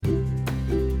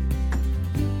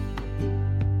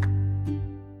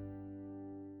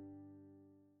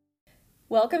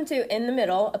Welcome to In the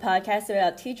Middle, a podcast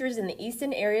about teachers in the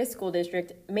Easton Area School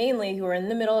District, mainly who are in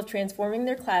the middle of transforming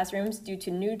their classrooms due to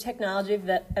new technology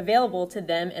available to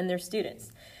them and their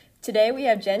students. Today we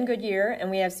have Jen Goodyear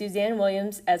and we have Suzanne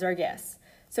Williams as our guests.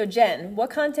 So Jen,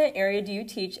 what content area do you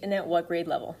teach and at what grade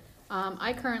level?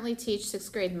 I currently teach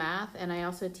 6th grade math, and I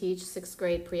also teach 6th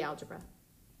grade pre-algebra.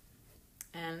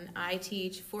 And I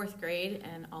teach 4th grade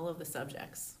and all of the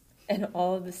subjects. And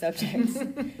all of the subjects.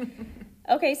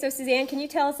 Okay, so Suzanne, can you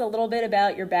tell us a little bit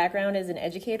about your background as an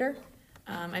educator?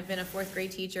 I've been a 4th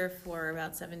grade teacher for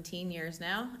about 17 years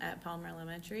now at Palmer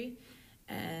Elementary,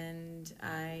 and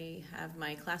I have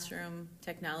my classroom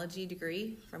technology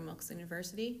degree from Wilkes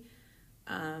University.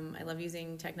 I love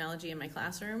using technology in my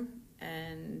classroom,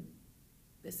 and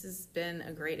this has been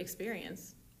a great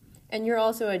experience. And you're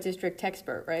also a district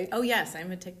techspert, right? Oh yes,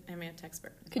 I'm a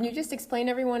techspert. Can you just explain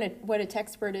to everyone what a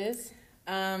techspert is?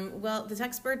 Well, the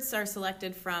techsperts are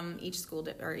selected from each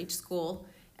school,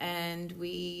 and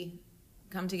we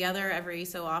come together every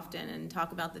so often and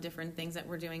talk about the different things that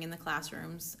we're doing in the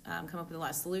classrooms, come up with a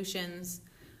lot of solutions.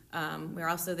 We're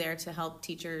also there to help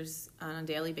teachers on a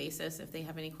daily basis if they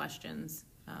have any questions.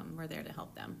 We're there to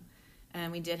help them. And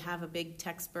we did have a big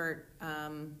techspert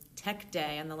tech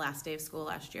day on the last day of school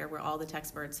last year where all the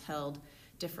techsperts held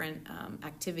different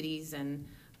activities and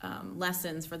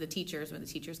lessons for the teachers, where the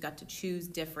teachers got to choose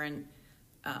different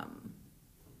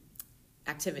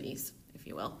activities, if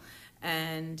you will.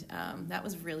 And that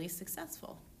was really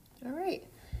successful. All right.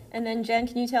 And then Jen,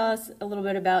 can you tell us a little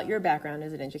bit about your background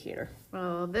as an educator?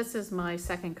 Well, this is my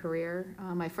second career.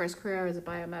 My first career was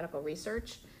biomedical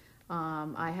research.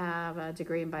 I have a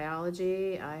degree in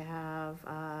biology. I have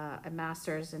a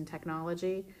master's in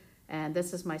technology. And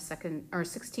this is my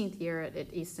 16th year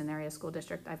at Easton Area School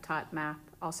District. I've taught math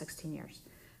all 16 years,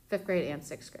 5th grade and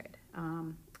 6th grade.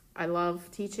 I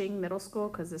love teaching middle school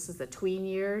because this is the tween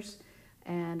years,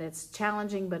 and it's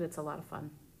challenging, but it's a lot of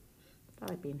fun. I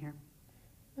like being here.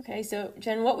 Okay, so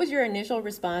Jen, what was your initial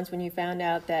response when you found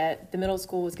out that the middle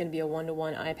school was going to be a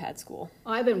one-to-one iPad school?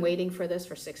 Well, I've been waiting for this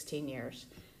for 16 years.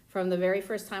 From the very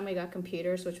first time we got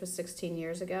computers, which was 16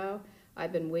 years ago,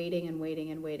 I've been waiting and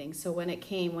waiting and waiting. So when it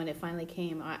finally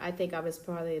came, I think I was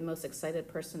probably the most excited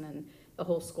person in the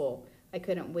whole school. I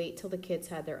couldn't wait till the kids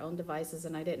had their own devices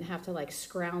and I didn't have to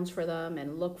scrounge for them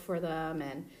and look for them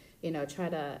and, try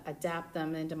to adapt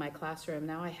them into my classroom.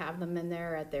 Now I have them in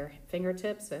there at their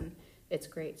fingertips and it's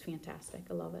great. It's fantastic.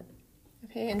 I love it.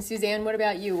 Okay, and Suzanne, what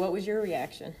about you? What was your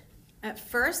reaction? At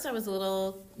first, I was a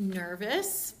little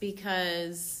nervous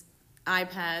because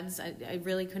iPads, I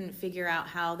really couldn't figure out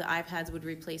how the iPads would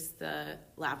replace the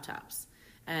laptops.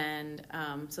 And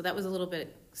so that was a little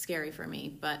bit scary for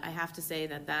me, but I have to say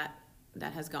that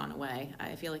has gone away.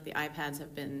 I feel like the iPads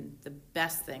have been the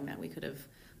best thing that we could have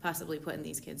possibly put in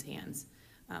these kids' hands.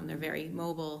 They're very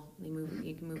mobile,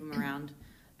 you can move them around,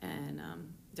 and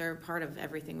they're part of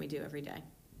everything we do every day.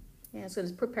 Yeah, so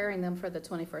it's preparing them for the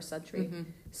 21st century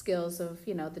skills of,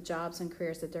 the jobs and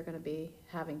careers that they're going to be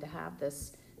having to have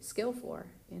this skill for.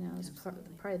 It's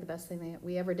probably the best thing that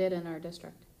we ever did in our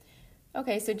district.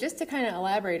 Okay, so just to kind of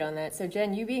elaborate on that, so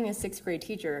Jen, you being a 6th grade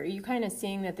teacher, are you kind of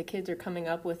seeing that the kids are coming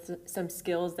up with some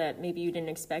skills that maybe you didn't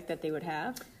expect that they would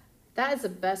have? That is the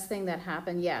best thing that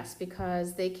happened, yes,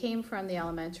 because they came from the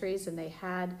elementaries and they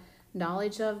had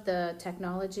knowledge of the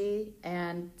technology,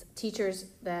 and teachers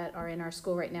that are in our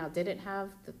school right now didn't have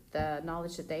the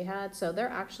knowledge that they had, so they're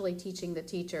actually teaching the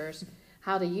teachers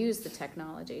how to use the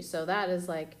technology. So that is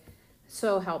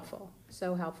so helpful.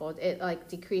 It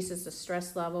decreases the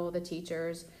stress level of the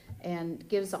teachers and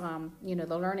gives the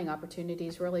learning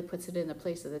opportunities, really puts it in the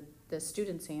place of the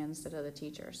students' hands instead of the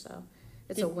teachers. So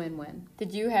it's a win-win.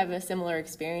 Did you have a similar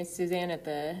experience, Suzanne, at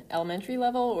the elementary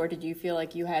level, or did you feel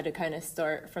like you had to kind of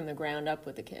start from the ground up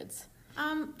with the kids?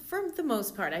 For the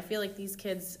most part, I feel like these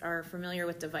kids are familiar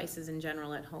with devices in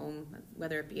general at home,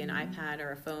 whether it be an iPad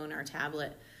or a phone or a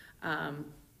tablet.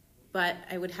 But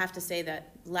I would have to say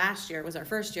that last year was our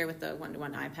first year with the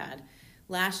one-to-one iPad.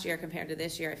 Last year compared to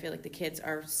this year, I feel like the kids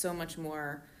are so much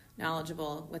more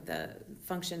knowledgeable with the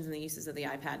functions and the uses of the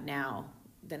iPad now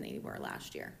than they were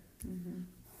last year. Mm-hmm.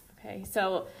 Okay,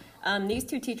 so these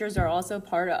two teachers are also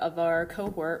part of our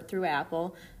cohort through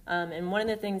Apple, and one of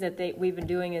the things that we've been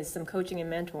doing is some coaching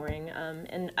and mentoring,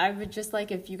 and I would just like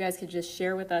if you guys could just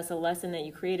share with us a lesson that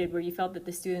you created where you felt that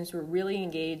the students were really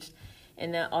engaged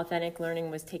and that authentic learning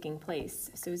was taking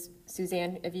place. So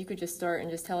Suzanne, if you could just start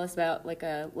and just tell us about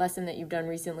a lesson that you've done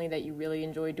recently that you really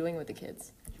enjoyed doing with the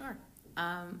kids. Sure.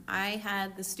 I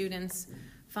had the students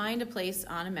find a place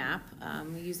on a map.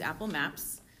 We used Apple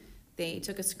Maps. They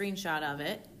took a screenshot of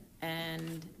it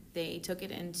and they took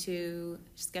it into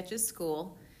Sketches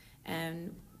School,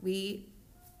 and we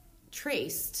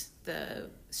traced the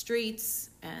streets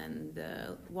and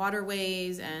the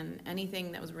waterways and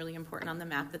anything that was really important on the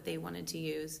map that they wanted to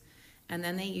use. And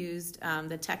then they used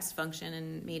the text function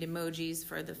and made emojis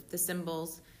for the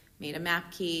symbols, made a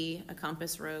map key, a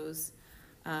compass rose,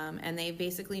 and they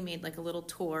basically made like a little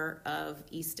tour of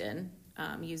Easton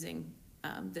using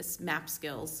this map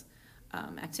skills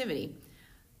activity.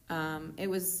 It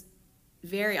was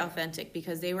very authentic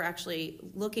because they were actually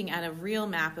looking at a real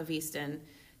map of Easton,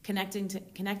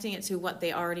 connecting it to what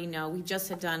they already know. We just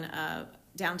had done a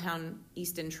downtown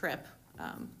Easton trip,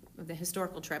 the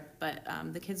historical trip, but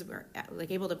the kids were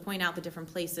like able to point out the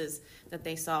different places that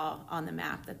they saw on the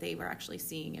map that they were actually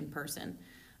seeing in person.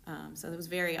 So it was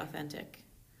very authentic.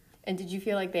 And did you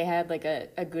feel like they had like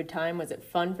a good time? Was it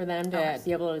fun for them to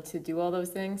be able to do all those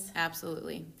things?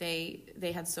 Absolutely.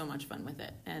 They had so much fun with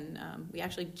it. And we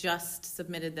actually just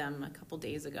submitted them a couple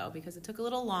days ago because it took a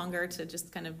little longer to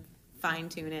just kind of fine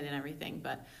tune it and everything.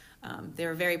 But they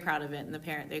were very proud of it, and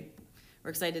they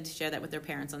were excited to share that with their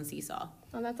parents on Seesaw.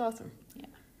 Oh, that's awesome. Yeah.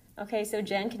 Okay, so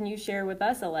Jen, can you share with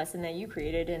us a lesson that you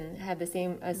created and had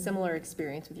a similar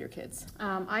experience with your kids?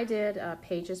 I did a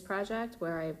Pages project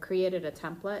where I created a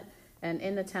template, and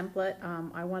in the template,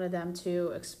 I wanted them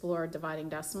to explore dividing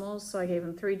decimals. So I gave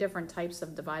them 3 different types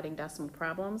of dividing decimal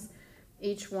problems.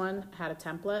 Each one had a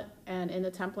template, and in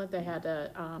the template they had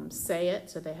to say it,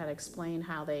 so they had to explain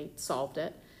how they solved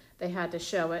it. They had to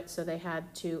show it, so they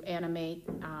had to animate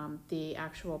the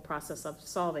actual process of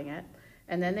solving it.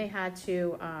 And then they had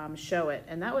to show it,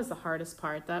 and that was the hardest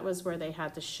part. That was where they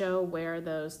had to show where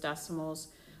those decimals,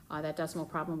 that decimal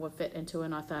problem would fit into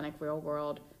an authentic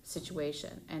real-world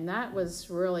situation. And that was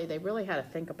they really had to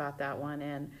think about that one,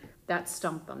 and that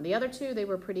stumped them. The other 2 they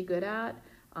were pretty good at,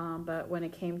 but when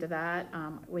it came to that,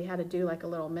 we had to do like a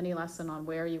little mini lesson on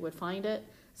where you would find it.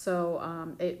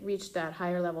 So it reached that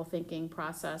higher level thinking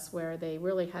process where they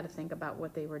really had to think about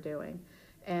what they were doing.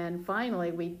 And finally,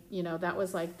 that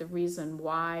was like the reason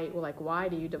why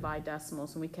do you divide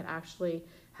decimals? And we could actually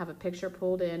have a picture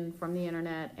pulled in from the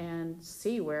internet and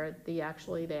see where they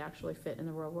actually fit in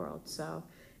the real world. So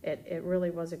it really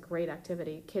was a great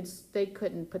activity. Kids, they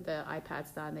couldn't put the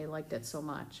iPads down. They liked it so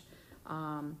much.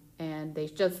 And they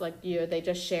just they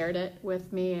just shared it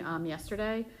with me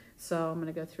yesterday. So I'm going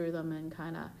to go through them and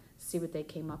kind of see what they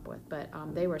came up with. But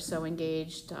they were so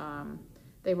engaged.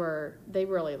 They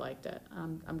really liked it.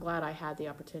 I'm glad I had the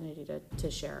opportunity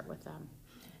to share it with them.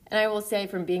 And I will say,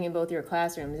 from being in both your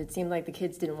classrooms, it seemed like the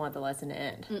kids didn't want the lesson to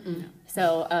end. Mm-mm.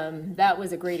 So that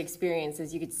was a great experience,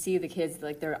 as you could see the kids,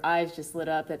 like their eyes just lit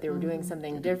up that they were doing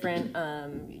something different.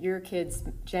 Your kids,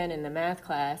 Jen, in the math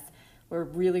class, were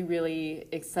really, really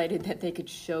excited that they could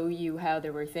show you how they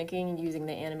were thinking using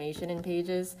the animation in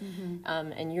Pages.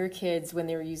 And your kids, when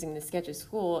they were using the Sketches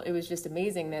School, it was just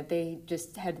amazing that they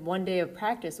just had one day of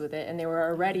practice with it, and they were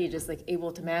already just like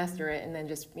able to master it and then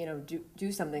just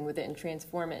do something with it and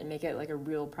transform it and make it like a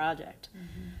real project.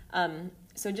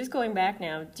 So just going back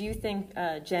now, do you think,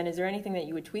 Jen, is there anything that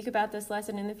you would tweak about this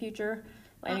lesson in the future?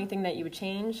 Anything that you would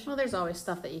change? Well, there's always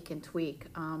stuff that you can tweak,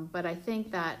 but I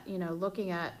think that, looking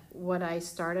at what I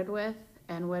started with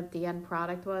and what the end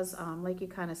product was, like you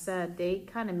kind of said, they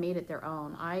kind of made it their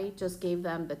own. I just gave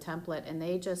them the template, and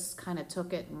they just kind of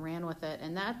took it and ran with it,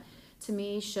 and that, to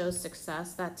me, shows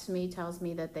success. That, to me, tells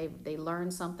me that they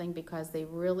learned something because they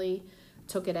really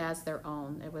took it as their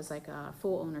own. It was like a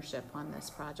full ownership on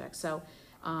this project. So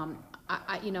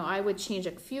I would change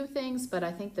a few things, but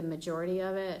I think the majority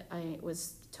of it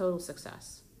was total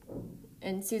success.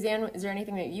 And Suzanne, is there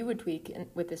anything that you would tweak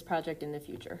with this project in the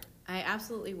future? I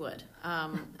absolutely would.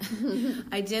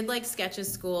 I did like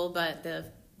Sketches School, but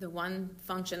the one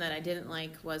function that I didn't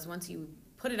like was once you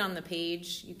put it on the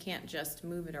page, you can't just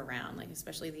move it around, like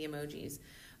especially the emojis.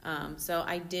 So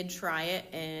I did try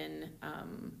it in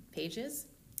Pages.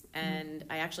 And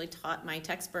I actually taught my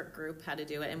Textbook group how to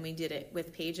do it, and we did it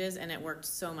with Pages, and it worked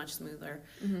so much smoother.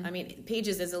 I mean,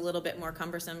 Pages is a little bit more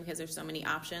cumbersome because there's so many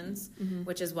options,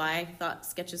 which is why I thought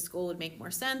Sketches School would make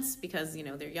more sense because,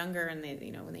 they're younger and they,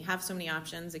 when they have so many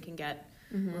options, it can get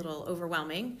a little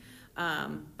overwhelming.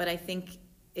 But I think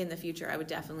in the future, I would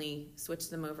definitely switch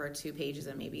them over to Pages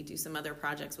and maybe do some other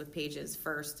projects with Pages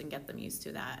first and get them used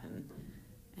to that,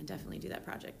 and definitely do that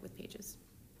project with Pages.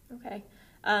 Okay.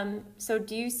 So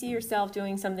do you see yourself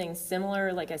doing something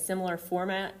similar, like a similar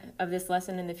format of this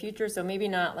lesson in the future? So maybe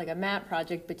not like a map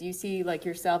project, but do you see like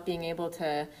yourself being able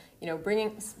to,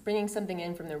 bringing something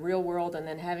in from the real world and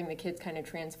then having the kids kind of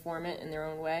transform it in their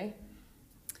own way?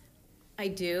 I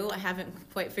do. I haven't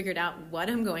quite figured out what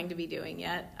I'm going to be doing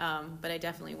yet, but I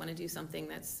definitely want to do something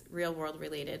that's real world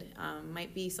related.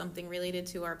 Might be something related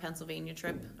to our Pennsylvania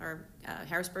trip, our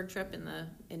Harrisburg trip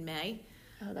in May.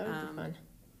 Oh, that would be fun.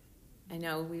 I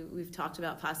know we've talked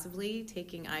about possibly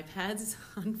taking iPads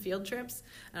on field trips.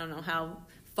 I don't know how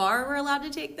far we're allowed to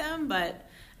take them, but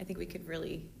I think we could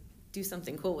really do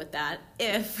something cool with that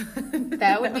if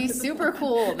that would be super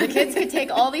cool. The kids could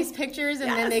take all these pictures and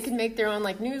then they Yes. could make their own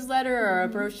like newsletter or a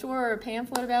brochure or a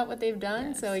pamphlet about what they've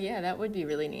done. Yes. So yeah, that would be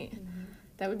really neat.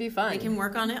 That would be fun. they can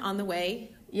work on it on the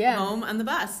way Yeah. home on the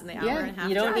bus in the hour and a half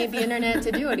you don't drive. need the internet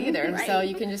to do it either. Right. So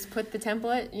you can just put the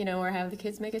template, or have the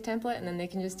kids make a template and then they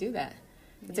can just do that.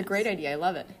 It's a great idea. I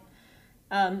love it.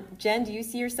 Jen, do you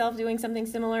see yourself doing something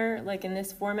similar like in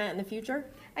this format in the future?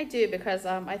 I do, because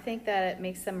I think that it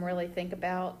makes them really think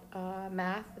about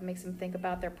math. It makes them think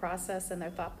about their process and their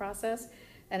thought process.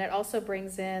 And it also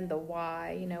brings in the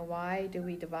why. Why do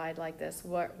we divide like this?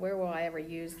 Where will I ever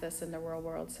use this in the real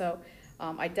world? So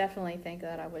I definitely think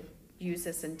that I would use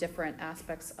this in different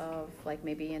aspects of, like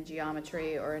maybe in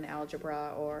geometry or in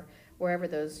algebra or wherever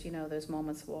those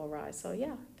moments will arise. So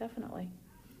yeah, definitely.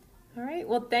 All right.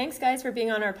 Well, thanks, guys, for being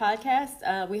on our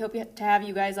podcast. We hope to have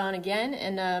you guys on again.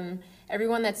 And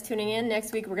everyone that's tuning in,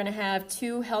 next week we're going to have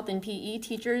 2 health and PE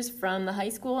teachers from the high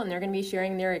school, and they're going to be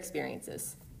sharing their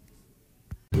experiences.